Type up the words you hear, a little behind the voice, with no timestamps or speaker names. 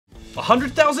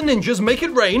100,000 ninjas make it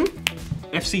rain.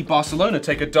 FC Barcelona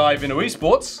take a dive into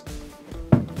esports.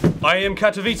 I am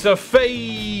Katowice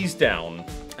phase down.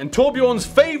 And Torbjorn's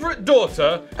favorite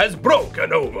daughter has broken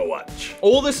Overwatch.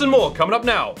 All this and more coming up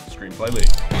now. Screenplay League.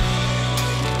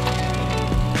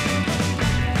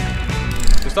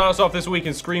 To start us off this week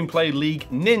in Screenplay League,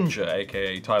 Ninja,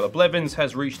 aka Tyler Blevins,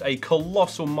 has reached a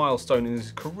colossal milestone in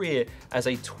his career as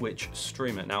a Twitch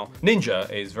streamer. Now,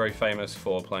 Ninja is very famous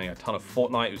for playing a ton of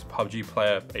Fortnite. He was a PUBG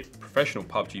player, a professional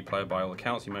PUBG player by all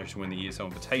accounts. He managed to win the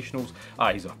ESL Invitationals.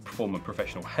 He's a former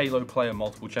professional Halo player,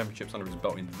 multiple championships under his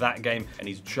belt in that game, and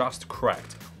he's just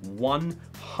cracked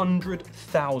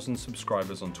 100,000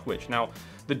 subscribers on Twitch. Now,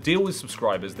 the deal with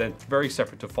subscribers, they're very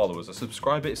separate to followers. A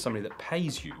subscriber is somebody that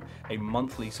pays you a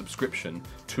monthly subscription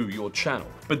to your channel.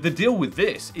 But the deal with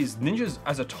this is Ninja's,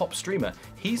 as a top streamer,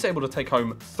 he's able to take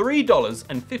home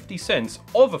 $3.50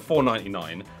 of a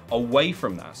 $4.99 away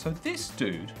from that. So this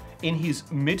dude, in his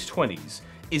mid-20s,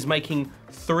 is making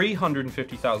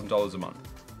 $350,000 a month.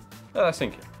 That's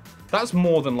thinking. That's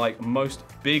more than like most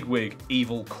bigwig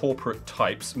evil corporate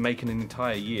types make in an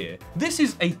entire year. This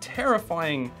is a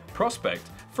terrifying prospect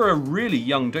for a really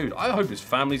young dude. I hope his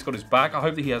family's got his back. I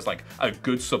hope that he has like a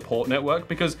good support network,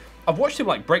 because I've watched him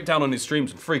like break down on his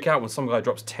streams and freak out when some guy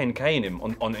drops 10K in him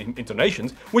on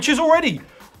intonations, which is already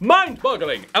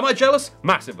mind-boggling. Am I jealous?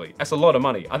 Massively. That's a lot of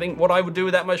money. I think what I would do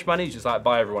with that much money is just like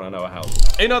buy everyone I know a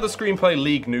house. In other Screenplay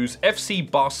League news,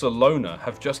 FC Barcelona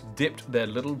have just dipped their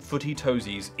little footy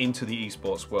toesies into the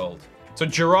esports world. So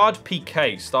Gerard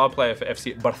Piqué, star player for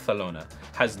FC Barcelona,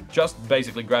 has just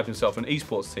basically grabbed himself an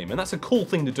esports team, and that's a cool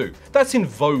thing to do. That's in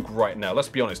vogue right now, let's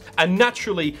be honest. And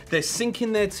naturally, they're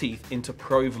sinking their teeth into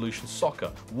Pro Evolution Soccer.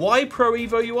 Why Pro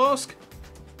Evo, you ask?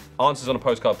 Answers on a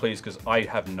postcard, please, because I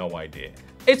have no idea.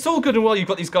 It's all good and well you've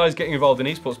got these guys getting involved in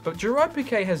esports, but Gerard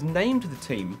Piqué has named the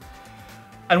team,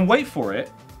 and wait for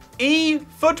it,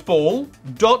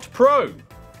 eFootball.pro.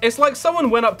 It's like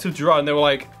someone went up to Gerard and they were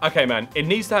like, okay man, it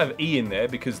needs to have E in there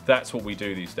because that's what we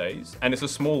do these days. And it's a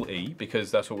small E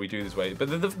because that's what we do this way.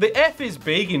 But the F is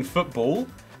big in football.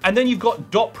 And then you've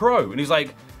got .pro. And he's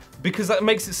like, because that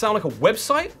makes it sound like a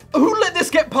website? Who let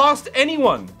this get past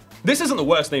anyone? This isn't the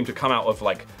worst name to come out of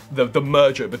like the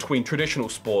merger between traditional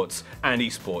sports and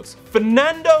esports.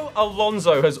 Fernando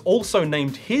Alonso has also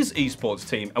named his esports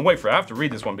team, and wait for it, I have to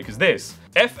read this one because this,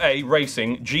 FA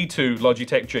Racing G2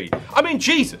 Logitech G. I mean,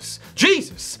 Jesus.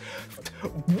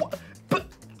 What? But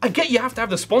I get you have to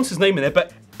have the sponsor's name in there,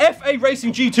 but FA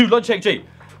Racing G2 Logitech G.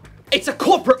 It's a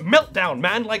corporate meltdown,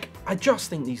 man. Like, I just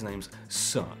think these names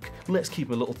suck. Let's keep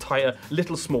them a little tighter, a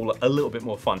little smaller, a little bit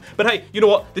more fun. But hey, you know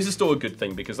what? This is still a good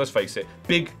thing because let's face it,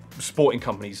 big sporting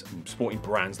companies, sporting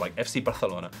brands like FC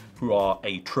Barcelona, who are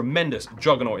a tremendous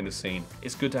juggernaut in the scene,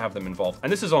 it's good to have them involved.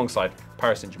 And this is alongside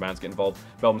Paris Saint-Germain's getting involved,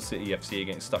 Melbourne City FC are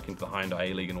getting stuck into the high-end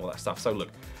IA League and all that stuff. So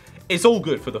look, it's all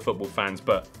good for the football fans,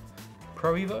 but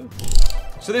Pro Evo?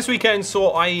 So this weekend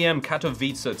saw IEM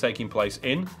Katowice taking place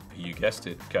in, you guessed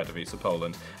it, Katowice,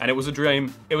 Poland. And it was a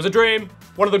dream. It was a dream.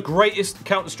 One of the greatest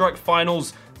Counter-Strike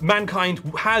finals mankind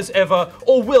has ever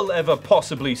or will ever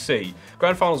possibly see.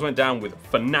 Grand finals went down with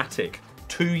Fnatic,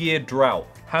 2-year drought.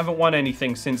 Haven't won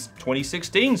anything since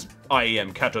 2016's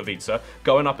IEM Katowice,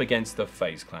 going up against the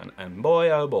FaZe Clan. And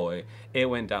boy, oh boy, it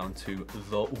went down to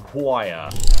the wire.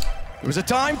 There was a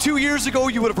time 2 years ago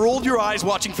you would have rolled your eyes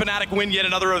watching Fnatic win yet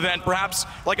another event. Perhaps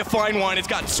like a fine wine, it's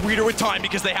gotten sweeter with time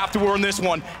because they have to earn this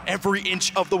one every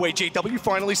inch of the way. JW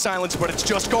finally silenced, but it's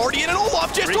just Guardian and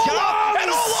Olaf, just Olaf!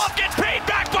 And Olaf gets paid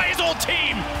back by his old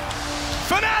team!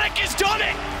 Fnatic has done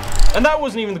it! And that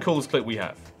wasn't even the coolest clip we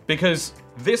have, because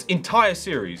this entire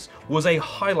series was a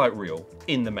highlight reel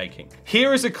in the making.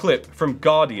 Here is a clip from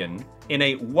Guardian in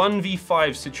a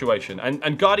 1v5 situation,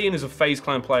 and Guardian is a FaZe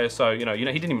Clan player, so you know he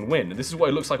didn't even win. And this is what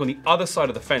it looks like on the other side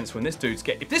of the fence when this dude's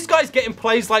if this guy's getting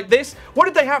plays like this, what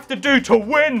did they have to do to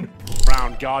win?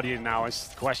 Round Guardian now is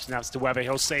the question as to whether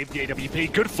he'll save the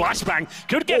AWP. Good flashbang,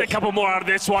 could get a couple more out of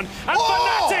this one. And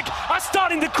Fnatic are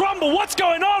starting to crumble. What's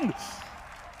going on?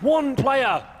 One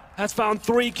player has found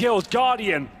 3 kills.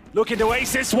 Guardian looking to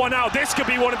ace this one out. This could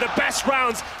be one of the best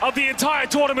rounds of the entire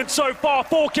tournament so far.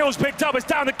 4 kills picked up. It's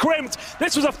down to Crims.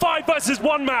 This was a 5 versus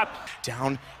 1 map.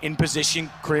 Down in position,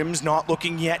 Crims not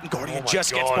looking yet, and Guardian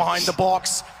just gets behind the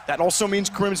box. That also means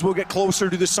Crims will get closer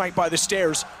to the site by the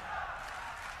stairs.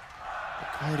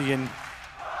 But Guardian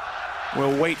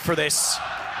will wait for this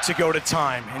to go to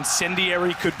time.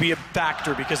 Incendiary could be a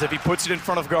factor because if he puts it in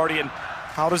front of Guardian,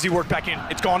 how does he work back in?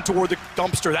 It's gone toward the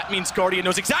dumpster. That means Guardian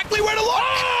knows exactly where to look.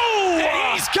 Oh!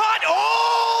 And he's got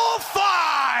all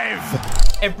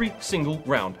 5! Every single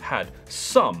round had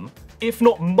some if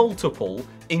not multiple,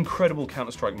 incredible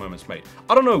Counter-Strike moments made.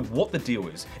 I don't know what the deal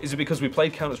is. Is it because we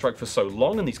played Counter-Strike for so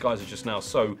long and these guys are just now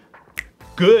so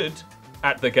good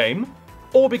at the game?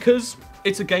 Or because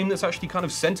it's a game that's actually kind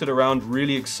of centered around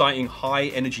really exciting,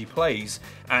 high-energy plays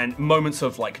and moments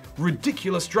of, like,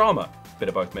 ridiculous drama? Bit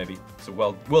of both, maybe. So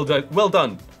well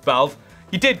done, Valve.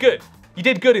 You did good. You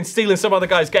did good in stealing some other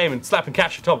guy's game and slapping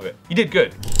cash on top of it. You did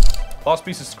good. Last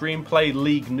piece of screenplay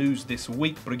league news this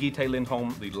week. Brigitte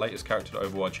Lindholm, the latest character to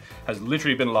Overwatch, has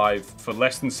literally been live for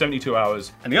less than 72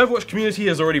 hours, and the Overwatch community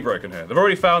has already broken her. They've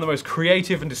already found the most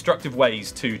creative and destructive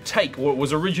ways to take what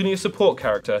was originally a support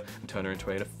character and turn her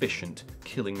into an efficient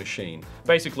killing machine.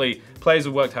 Basically, players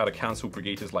have worked how to cancel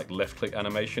Brigitte's like left-click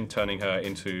animation, turning her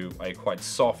into a quite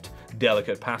soft,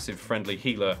 delicate, passive-friendly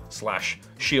healer slash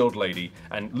shield lady,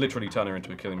 and literally turn her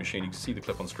into a killing machine. You can see the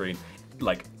clip on screen.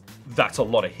 Like, that's a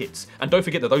lot of hits. And don't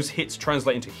forget that those hits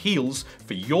translate into heals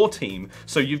for your team,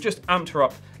 so you've just amped her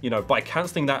up, you know, by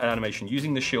canceling that animation,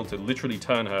 using the shield to literally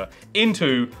turn her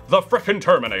into the frickin'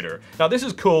 Terminator. Now this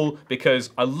is cool because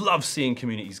I love seeing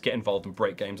communities get involved and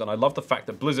break games, and I love the fact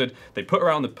that Blizzard, they put her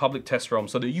out in the public test realm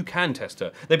so that you can test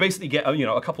her. They basically get, you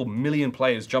know, a couple million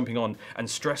players jumping on and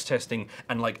stress testing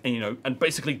and like, you know, and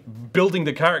basically building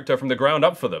the character from the ground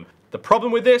up for them. The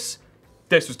problem with this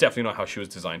was definitely not how she was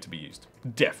designed to be used.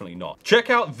 Definitely not. Check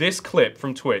out this clip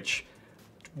from Twitch.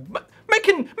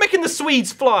 Making the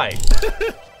Swedes fly.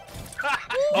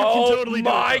 Oh totally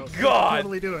my God.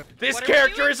 Totally do it. This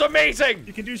character is amazing.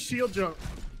 You can do shield jump.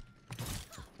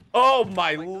 Oh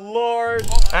my lord.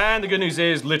 And the good news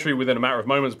is, literally within a matter of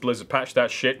moments, Blizzard patched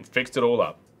that shit and fixed it all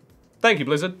up. Thank you,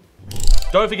 Blizzard.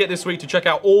 Don't forget this week to check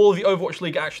out all the Overwatch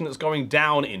League action that's going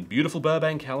down in beautiful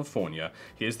Burbank, California.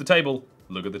 Here's the table.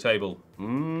 Look at the table.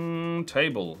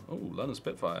 Table. Oh, London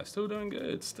Spitfire. Still doing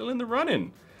good. Still in the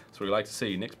running. That's what we like to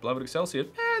see. Nick's beloved Excelsior.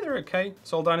 They're okay.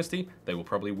 Seoul Dynasty. They will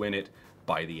probably win it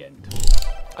by the end.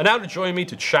 And now to join me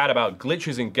to chat about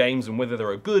glitches in games and whether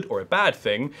they're a good or a bad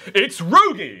thing, it's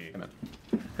Rogi!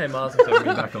 Hey Mars, thanks for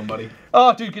being back on, buddy.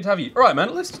 Oh, dude, good to have you. All right,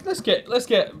 man. Let's get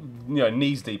you know,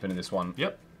 knees deep into this one.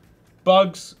 Yep.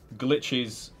 Bugs,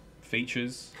 glitches,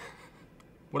 features.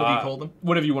 Whatever you call them.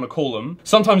 Whatever you want to call them.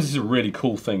 Sometimes this is a really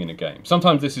cool thing in a game.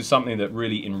 Sometimes this is something that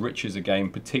really enriches a game,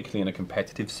 particularly in a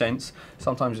competitive sense.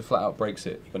 Sometimes it flat out breaks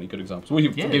it. You got any good examples? Will you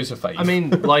give us a fave? I mean,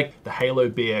 like the Halo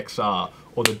BXR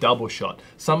or the double shot.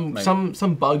 Some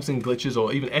bugs and glitches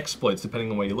or even exploits,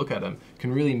 depending on where you look at them,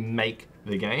 can really make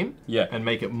the game and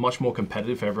make it much more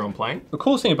competitive for everyone playing. The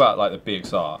cool thing about like the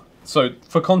BXR, so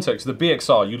for context, the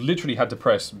BXR, you literally had to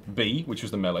press B, which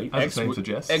was the melee, As the name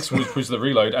suggests. X which was the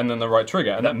reload, and then the right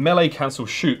trigger. And that melee cancel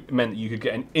shoot meant that you could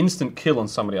get an instant kill on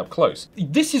somebody up close.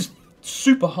 This is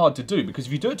super hard to do because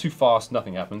if you do it too fast,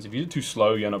 nothing happens. If you do it too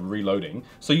slow, you end up reloading.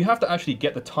 So you have to actually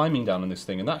get the timing down on this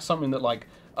thing, and that's something that like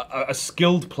a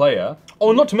skilled player,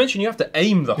 or not to mention you have to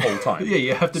aim the whole time. Yeah,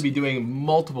 you have to be doing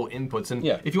multiple inputs, and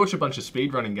if you watch a bunch of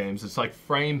speedrunning games, it's like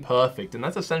frame perfect, and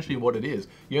that's essentially what it is.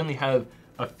 You only have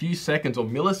a few seconds or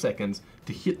milliseconds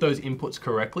to hit those inputs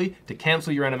correctly, to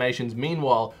cancel your animations,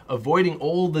 meanwhile avoiding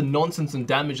all the nonsense and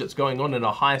damage that's going on in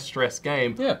a high-stress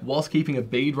game, whilst keeping a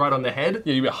bead right on the head.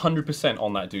 Yeah, you're 100%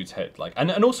 on that dude's head. Like,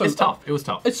 and also... It's tough. It was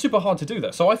tough. It's super hard to do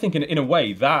that. So I think in a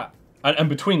way that... And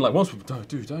between, like, once people... Oh,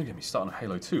 dude, don't get me started on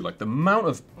Halo 2. Like, the amount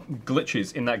of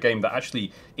glitches in that game that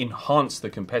actually enhanced the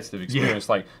competitive experience,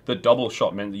 like, the double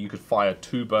shot meant that you could fire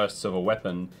 2 bursts of a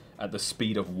weapon at the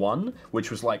speed of 1,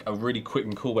 which was like a really quick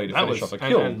and cool way to finish off a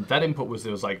kill. And that input was,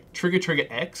 there was like trigger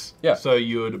X. Yeah. So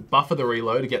you would buffer the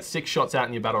reload to get 6 shots out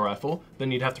in your battle rifle.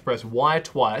 Then you'd have to press Y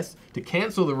twice to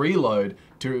cancel the reload,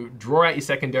 to draw out your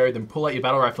secondary, then pull out your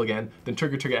battle rifle again, then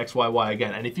trigger X, Y, Y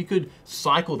again. And if you could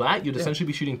cycle that, you'd essentially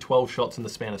be shooting 12 shots in the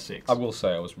span of 6. I will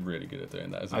say I was really good at doing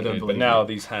that as a kid, but now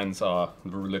these hands are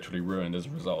literally ruined as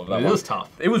a result of that. It was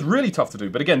tough. It was really tough to do,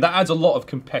 but again, that adds a lot of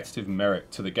competitive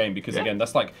merit to the game because again,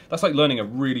 that's like learning a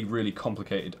really, really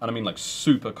complicated, and I mean like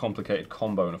super complicated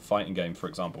combo in a fighting game, for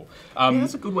example. Yeah,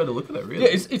 that's a good way to look at it, really.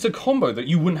 Yeah, it's a combo that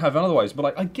you wouldn't have otherwise, but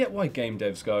like I get why game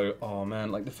devs go, oh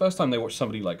man, like the first time they watch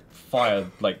somebody like fire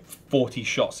like 40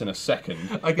 shots in a second.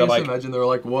 I can just imagine they were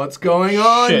like, what's going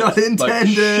on? Shit, not intended. Like,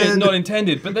 shit, not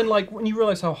intended. But then like when you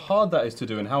realize how hard that is to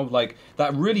do and how like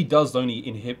that really does only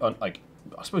inhibit, like,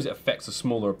 I suppose it affects a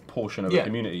smaller portion of the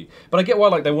community. But I get why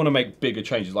like they want to make bigger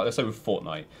changes. Like let's say with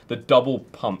Fortnite, the double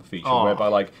pump feature, whereby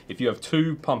like if you have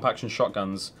 2 pump action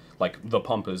shotguns, like the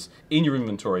pumpers, in your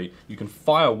inventory, you can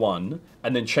fire one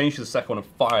and then change to the second one and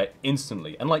fire it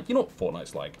instantly. And like, you know what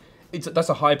Fortnite's like? That's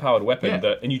a high-powered weapon,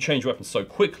 and you change weapons so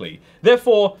quickly.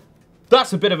 Therefore,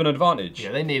 That's a bit of an advantage.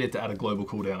 Yeah, they needed to add a global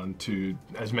cooldown to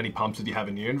as many pumps as you have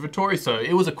in your inventory, so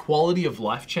it was a quality of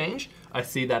life change. I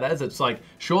see that as, it's like,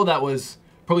 sure, that was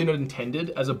probably not intended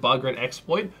as a bug or an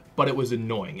exploit, but it was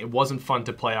annoying. It wasn't fun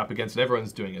to play up against, and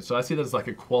everyone's doing it. So I see that as like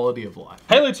a quality of life.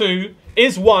 Halo 2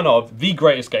 is one of the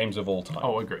greatest games of all time.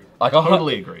 Oh, agree. Like,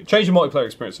 Totally agree. Change the multiplayer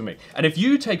experience for me. And if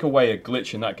you take away a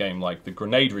glitch in that game, like the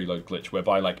grenade reload glitch,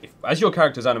 whereby like, as your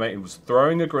character's animated was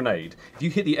throwing a grenade, if you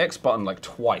hit the X button like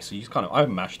twice, so you just kind of, I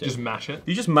mashed it. Just mash it?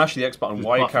 You just mash the X button Just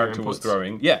while your buff your character was inputs.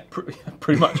 throwing. Yeah,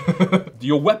 pretty much.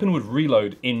 Your weapon would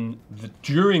reload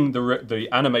during the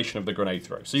animation of the grenade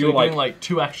throw. So You're like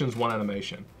 2 actions, 1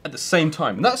 animation. At the same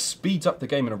time, and that speeds up the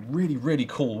game in a really, really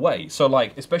cool way. So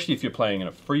like, especially if you're playing in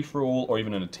a free-for-all or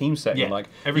even in a team setting, like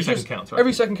every second counts, right?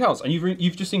 Every second counts, and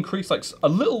you've just increased like a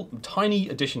little tiny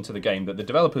addition to the game that the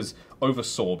developers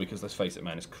oversaw, because let's face it,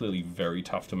 man, it's clearly very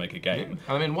tough to make a game.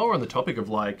 I mean, while we're on the topic of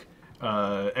like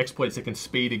exploits that can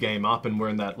speed a game up, and we're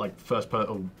in that like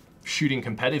first-person shooting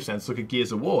competitive sense, look at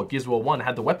Gears of War. Gears of War 1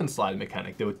 had the weapon slide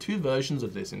mechanic. There were 2 versions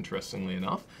of this, interestingly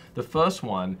enough. The first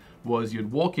one was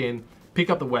you'd walk in, pick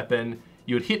up the weapon,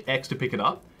 you would hit X to pick it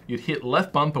up, you'd hit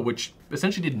left bumper, which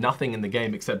essentially did nothing in the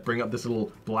game except bring up this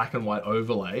little black and white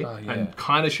overlay and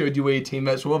kind of showed you where your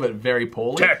teammates were, but very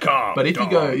poorly. TACCOM! But if you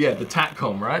go, the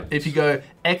TACCOM, right? If you go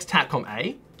X TACCOM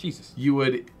A, Jesus, you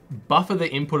would buffer the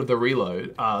input of the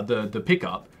reload, the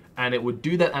pickup, and it would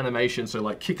do that animation, so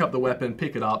like kick up the weapon,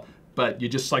 pick it up, but you're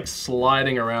just like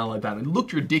sliding around like that. It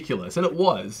looked ridiculous, and it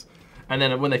was. And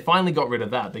then when they finally got rid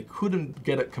of that, they couldn't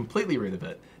get it completely rid of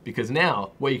it, because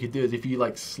now what you could do is if you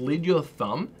like slid your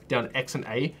thumb down X and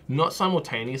A, not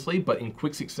simultaneously, but in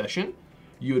quick succession,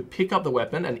 you would pick up the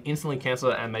weapon and instantly cancel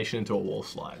that animation into a wall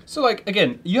slide. So like,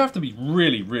 again, you have to be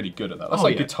really, really good at that. That's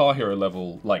Guitar Hero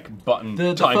level, like button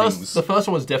timings. The first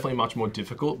one was definitely much more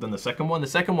difficult than the second one. The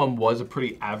second one was a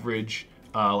pretty average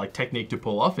like technique to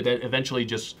pull off. It eventually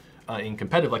just, in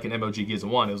competitive, like in MLG Gears of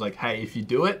 1, it was like, hey, if you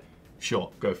do it,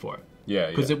 sure, go for it.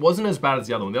 Yeah, Because it wasn't as bad as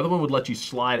the other one. The other one would let you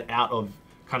slide out of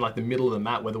kind of like the middle of the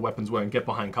map where the weapons were and get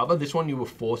behind cover. This one you were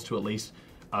forced to at least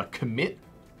commit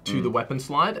to the weapon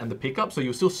slide and the pickup, so you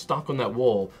were still stuck on that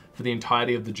wall for the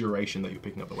entirety of the duration that you're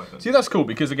picking up the weapon. See, that's cool,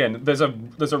 because again, there's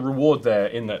a reward there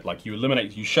in that like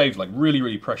you shave like really,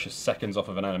 really precious seconds off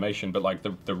of an animation, but like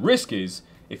the risk is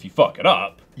if you fuck it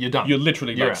up, you're done. You're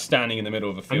literally You're like out. standing in the middle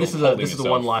of a field. And this is a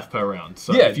 1 life per round.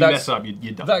 So yeah, if you mess up,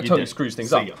 you're done. That You're totally dead. screws things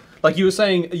See up. ya. Like you were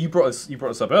saying, you brought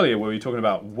us up earlier where we were talking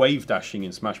about wave dashing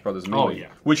in Smash Brothers Melee. Oh, yeah.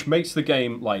 Which makes the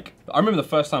game like, I remember the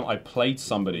first time I played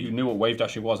somebody who knew what wave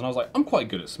dashing was, and I was like, I'm quite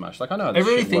good at Smash. Like I know how this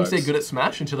Everybody shit thinks works. they're good at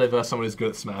Smash until they verse someone who's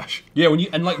good at Smash. Yeah,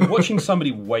 like watching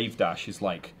somebody wave dash is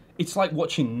like, it's like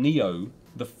watching Neo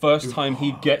the first time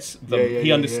he gets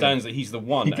he understands that he's the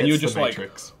one, and you're just like,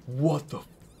 what the.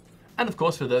 And of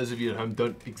course, for those of you at home who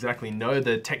don't exactly know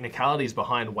the technicalities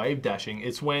behind wave dashing,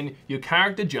 it's when your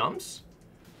character jumps,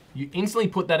 you instantly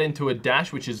put that into a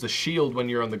dash, which is the shield when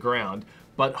you're on the ground,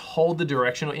 but hold the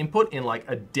directional input in like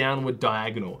a downward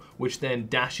diagonal, which then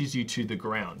dashes you to the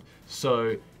ground.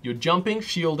 So you're jumping,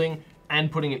 shielding, and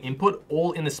putting an input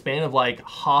all in the span of like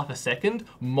half a second,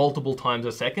 multiple times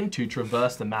a second, to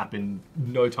traverse the map in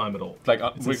no time at all. Like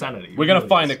it's insanity. We're gonna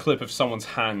find a clip of someone's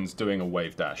hands doing a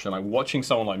wave dash, and like watching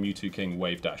someone like Mewtwo King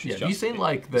wave dash is have you seen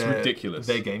like it's ridiculous.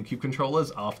 Their GameCube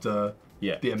controllers after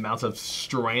the amount of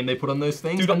strain they put on those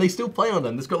things? Dude, and they still play on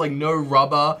them. There's got like no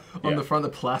rubber on the front. The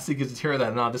plastic is tear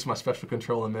that. Nah, this is my special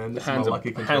controller, man. This is my lucky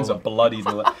controller. Hands are bloody.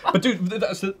 But dude,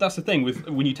 that's the thing with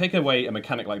when you take away a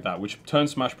mechanic like that, which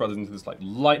turns Smash Brothers into this like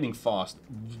lightning fast,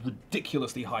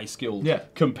 ridiculously high skilled,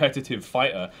 competitive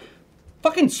fighter.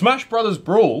 Fucking Smash Brothers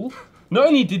Brawl. Not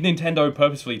only did Nintendo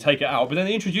purposefully take it out, but then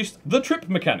they introduced the trip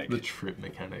mechanic. The trip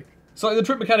mechanic. So like, the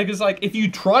trip mechanic is like if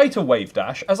you try to wave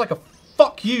dash as like a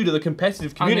fuck you to the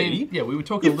competitive community. I mean, we were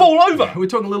talking. You fall over. We were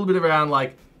talking a little bit around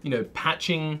like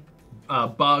patching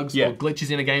bugs or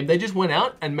glitches in a game. They just went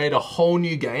out and made a whole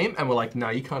new game, and were like, no,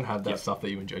 you can't have that stuff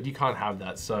that you enjoyed. You can't have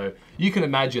that. So you can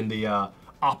imagine the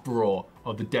uproar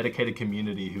of the dedicated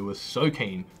community who was so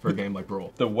keen for a game like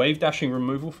Brawl. The wave dashing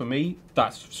removal for me,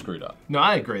 that's screwed up. No,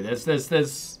 I agree.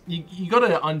 You got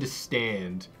to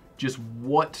understand just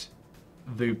what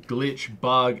the glitch,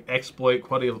 bug, exploit,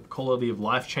 quality of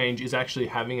life change is actually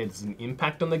having as an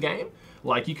impact on the game.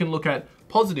 Like you can look at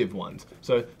positive ones,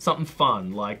 so something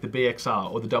fun like the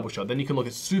BXR or the double shot. Then you can look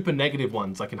at super negative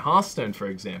ones like in Hearthstone, for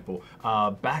example.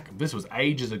 This was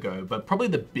ages ago, but probably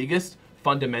the biggest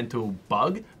fundamental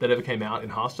bug that ever came out in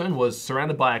Hearthstone was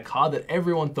surrounded by a card that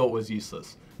everyone thought was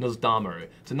useless. And it was Damaru.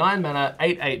 It's a 9 mana,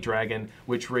 8/8 dragon,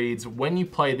 which reads, when you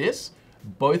play this,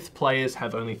 both players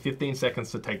have only 15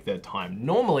 seconds to take their time.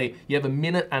 Normally, you have a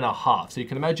minute and a half. So you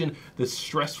can imagine the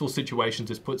stressful situations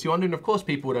this puts you under. And of course,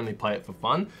 people would only play it for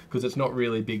fun because it's not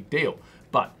really a big deal.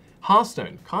 But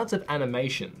Hearthstone, cards have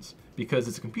animations because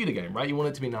it's a computer game, right? You want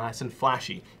it to be nice and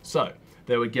flashy. So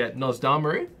they would get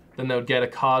Nozdamaru, then they would get a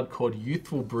card called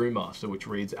Youthful Brewmaster, which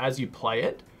reads, as you play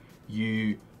it,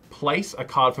 you place a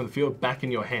card from the field back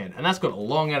in your hand. And that's got a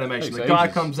long animation. The guy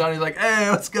comes out, he's like, hey,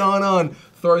 what's going on?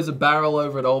 Throws a barrel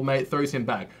over at old mate, throws him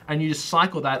back. And you just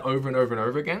cycle that over and over and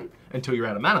over again until you're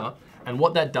out of mana. And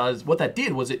what that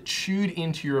did was it chewed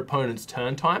into your opponent's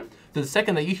turn time. So the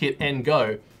second that you hit end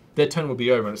go, their turn will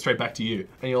be over and it's straight back to you.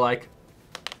 And you're like,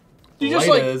 you're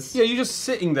just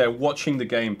sitting there watching the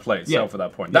game play itself at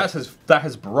that point. That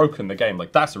has broken the game.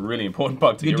 Like, that's a really important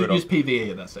bug to get rid of. You use PvE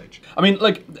at that stage. I mean,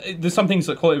 like, there's some things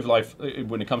that quality of life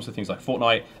when it comes to things like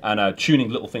Fortnite and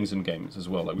tuning little things in games as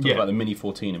well. Like we talked about the Mini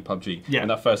 14 in PUBG. Yeah. When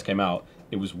that first came out,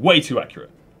 it was way too accurate.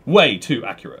 Way too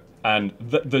accurate. And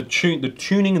the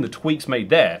tuning and the tweaks made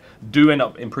there do end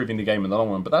up improving the game in the long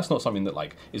run, but that's not something that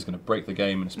like is going to break the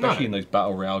game, and especially in those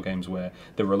battle royale games where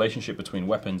the relationship between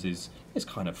weapons is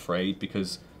kind of frayed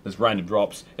because there's random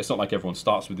drops. It's not like everyone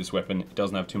starts with this weapon. It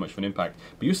doesn't have too much of an impact.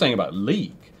 But you're saying about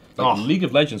League. Like League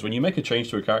of Legends, when you make a change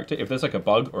to a character, if there's like a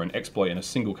bug or an exploit in a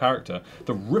single character,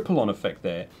 the ripple-on effect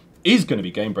there is going to be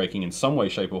game-breaking in some way,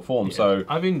 shape, or form. So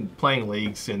I've been playing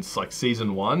League since like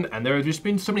Season 1, and there have just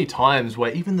been so many times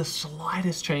where even the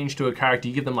slightest change to a character,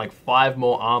 you give them like 5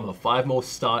 more armor, 5 more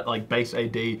base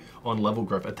AD on level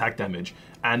growth, attack damage,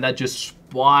 and that just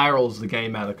spirals the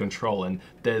game out of control. And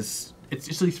it's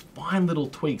just these fine little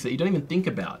tweaks that you don't even think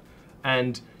about.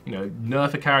 And you know,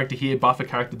 nerf a character here, buff a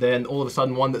character there, and all of a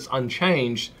sudden one that's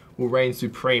unchanged will reign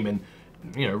supreme. And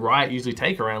you know, Riot usually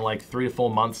take around like 3 to 4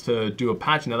 months to do a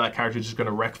patch. Now that character's just going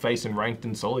to wreck face and ranked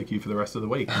in solo queue for the rest of the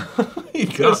week.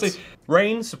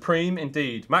 Reign supreme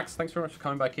indeed. Max, thanks very much for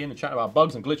coming back in and chatting about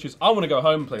bugs and glitches. I want to go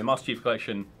home and play the Master Chief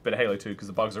Collection, bit of Halo 2 because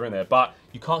the bugs are in there, but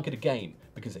you can't get a game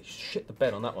because they shit the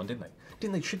bed on that one, didn't they?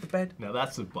 Didn't they shit the bed? Now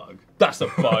that's a bug. That's a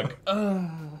bug.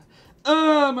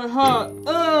 My heart.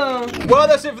 Well,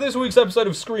 that's it for this week's episode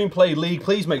of Screenplay League.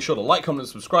 Please make sure to like, comment, and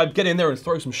subscribe. Get in there and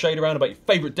throw some shade around about your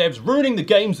favorite devs ruining the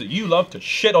games that you love to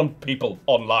shit on people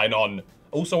online on.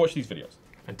 Also, watch these videos.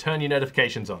 And turn your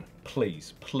notifications on.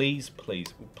 Please, please,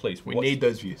 please, please. We need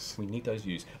those views. We need those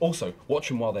views. Also, watch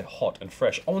them while they're hot and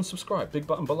fresh. Oh, and subscribe. Big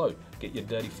button below. Get your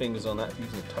dirty fingers on that if you're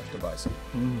using a touch device.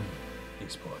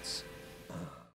 eSports.